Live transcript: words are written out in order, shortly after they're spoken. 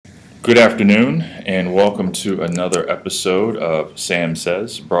Good afternoon, and welcome to another episode of Sam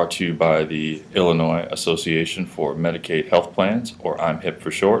Says, brought to you by the Illinois Association for Medicaid Health Plans, or IAMHP for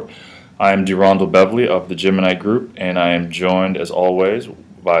short. I am DeRondell Beverly of the Gemini Group, and I am joined, as always,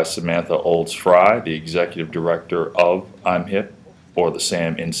 by Samantha Frey, the Executive Director of IAMHP, or the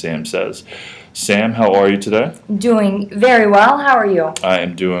Sam in Sam Says. Sam, how are you today? Doing very well. How are you? I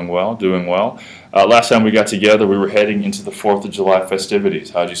am doing well, doing well. Last time we got together, we were heading into the 4th of July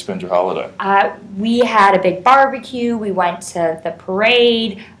festivities. How did you spend your holiday? We had a big barbecue. We went to the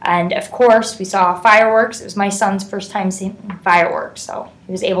parade, and of course, we saw fireworks. It was my son's first time seeing fireworks, so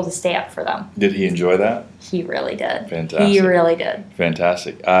he was able to stay up for them. Did he enjoy that? He really did. Fantastic. He really did.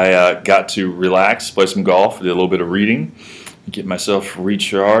 Fantastic. I got to relax, play some golf, did a little bit of reading, get myself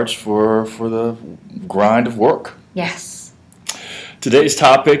recharged for the grind of work. Yes. Today's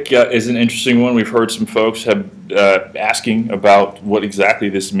topic is an interesting one. We've heard some folks have asking about what exactly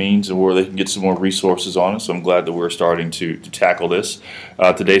this means and where they can get some more resources on it, so I'm glad that we're starting to tackle this.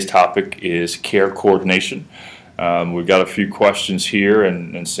 Today's topic is care coordination. We've got a few questions here,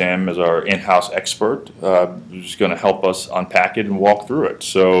 and Sam, as our in-house expert, is going to help us unpack it and walk through it.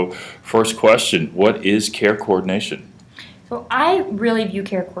 So first question, what is care coordination? So I really view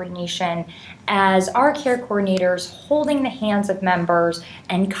care coordination as our care coordinators holding the hands of members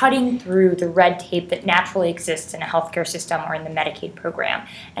and cutting through the red tape that naturally exists in a healthcare system or in the Medicaid program.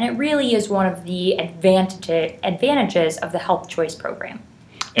 And it really is one of the advantages of the Health Choice program.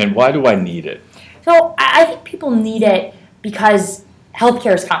 And why do I need it? So I think people need it because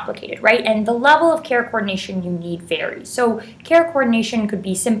healthcare is complicated, right? And the level of care coordination you need varies. So care coordination could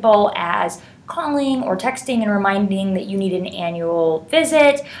be simple as calling or texting and reminding that you need an annual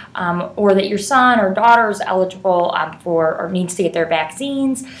visit, or that your son or daughter is eligible for or needs to get their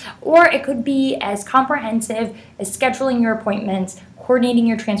vaccines. Or it could be as comprehensive as scheduling your appointments, coordinating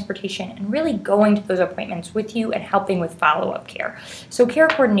your transportation, and really going to those appointments with you and helping with follow-up care. So care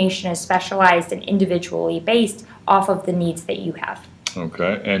coordination is specialized and individually based off of the needs that you have.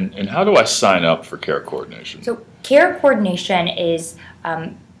 Okay, and how do I sign up for care coordination? So care coordination is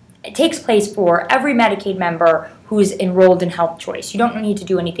it takes place for every Medicaid member who is enrolled in Health Choice. You don't need to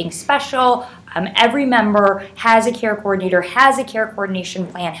do anything special. Every member has a care coordinator, has a care coordination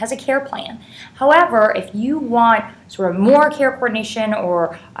plan, has a care plan. However, if you want sort of more care coordination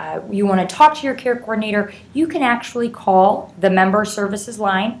or you want to talk to your care coordinator, you can actually call the member services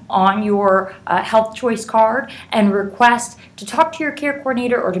line on your Health Choice card and request to talk to your care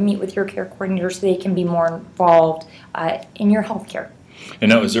coordinator or to meet with your care coordinator so they can be more involved in your health care. And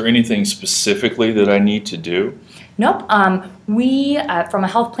now, is there anything specifically that I need to do? Nope. We, from a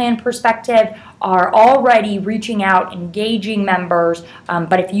health plan perspective, are already reaching out, engaging members.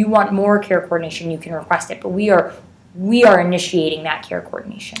 But if you want more care coordination, you can request it. But we are initiating that care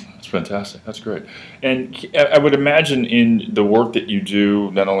coordination. That's fantastic. That's great. And I would imagine in the work that you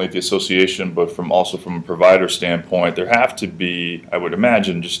do, not only at the association, but also from a provider standpoint, there have to be, I would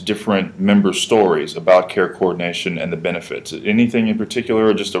imagine, just different member stories about care coordination and the benefits. Anything in particular,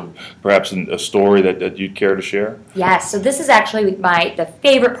 or just perhaps a story that you'd care to share? Yes. So this is actually the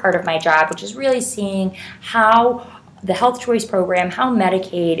favorite part of my job, which is really seeing how the Health Choice program, how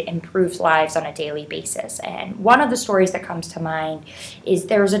Medicaid improves lives on a daily basis. And one of the stories that comes to mind is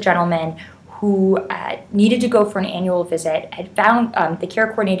there was a gentleman who needed to go for an annual visit, had found the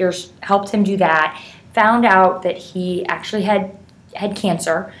care coordinators helped him do that, found out that he actually had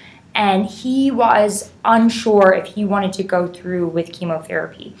cancer, and he was unsure if he wanted to go through with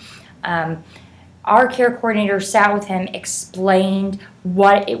chemotherapy. Our care coordinator sat with him, explained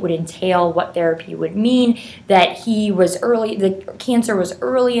what it would entail, what therapy would mean, that the cancer was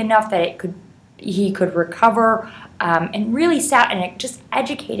early enough that he could recover, and really sat and it just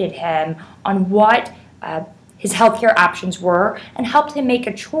educated him on what his healthcare options were and helped him make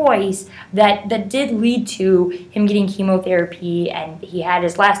a choice that did lead to him getting chemotherapy, and he had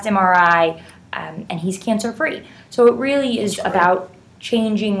his last MRI, and he's cancer-free. So it really is about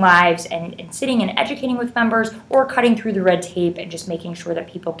changing lives and sitting and educating with members or cutting through the red tape and just making sure that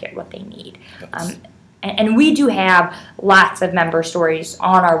people get what they need. And we do have lots of member stories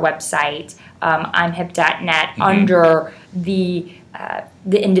on our website, IAMHP.net, under the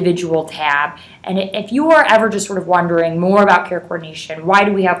individual tab. And if you are ever just sort of wondering more about care coordination, why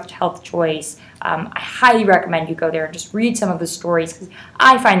do we have Health Choice, I highly recommend you go there and just read some of the stories because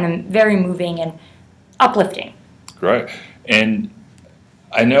I find them very moving and uplifting. Great. And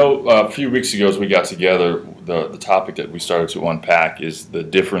I know a few weeks ago as we got together, the topic that we started to unpack is the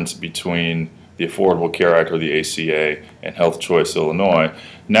difference between the Affordable Care Act, or the ACA, and Health Choice Illinois.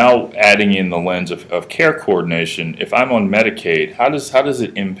 Now adding in the lens of care coordination, if I'm on Medicaid, how does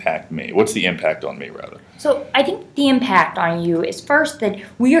it impact me? What's the impact on me, rather? So I think the impact on you is first that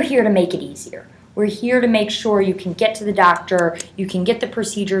we are here to make it easier. We're here to make sure you can get to the doctor, you can get the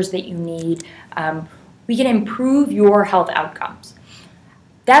procedures that you need. We can improve your health outcomes.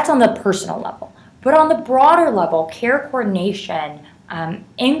 That's on the personal level. But on the broader level, care coordination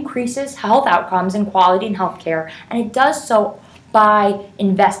increases health outcomes and quality in healthcare, and it does so by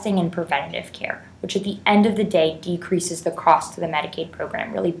investing in preventative care, which at the end of the day decreases the cost to the Medicaid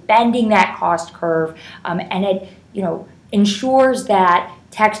program, really bending that cost curve, and it ensures that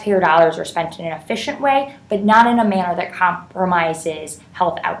taxpayer dollars are spent in an efficient way, but not in a manner that compromises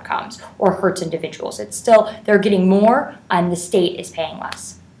health outcomes or hurts individuals. It's still, they're getting more and the state is paying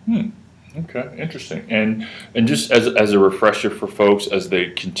less. Okay, interesting. And just as a refresher for folks as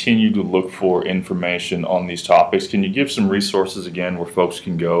they continue to look for information on these topics, can you give some resources again where folks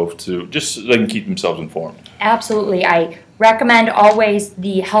can go to just so they can keep themselves informed? Absolutely. I recommend always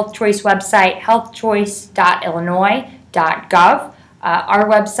the Health Choice website, healthchoice.illinois.gov, our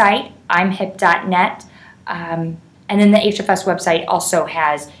website, IAMHP.net, and then the HFS website also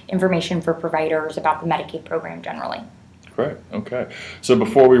has information for providers about the Medicaid program generally. Great. Okay. So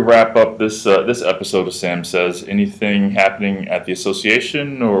before we wrap up this episode of Sam Says, anything happening at the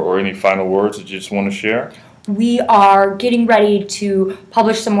association or any final words that you just want to share? We are getting ready to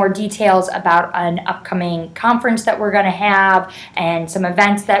publish some more details about an upcoming conference that we're going to have and some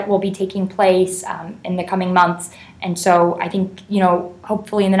events that will be taking place in the coming months. And so I think,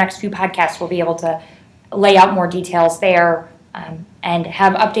 hopefully in the next few podcasts we'll be able to lay out more details there and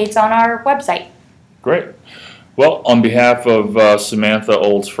have updates on our website. Great. Well, on behalf of Samantha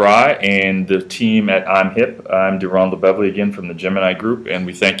Olds-Frey and the team at IAMHP, I'm Deron LeBeverly again from the Gemini Group, and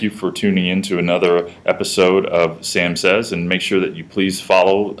we thank you for tuning in to another episode of Sam Says, and make sure that you please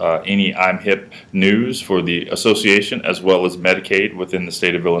follow any IAMHP news for the association as well as Medicaid within the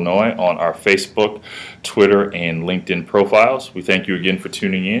state of Illinois on our Facebook, Twitter, and LinkedIn profiles. We thank you again for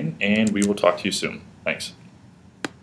tuning in, and we will talk to you soon. Thanks.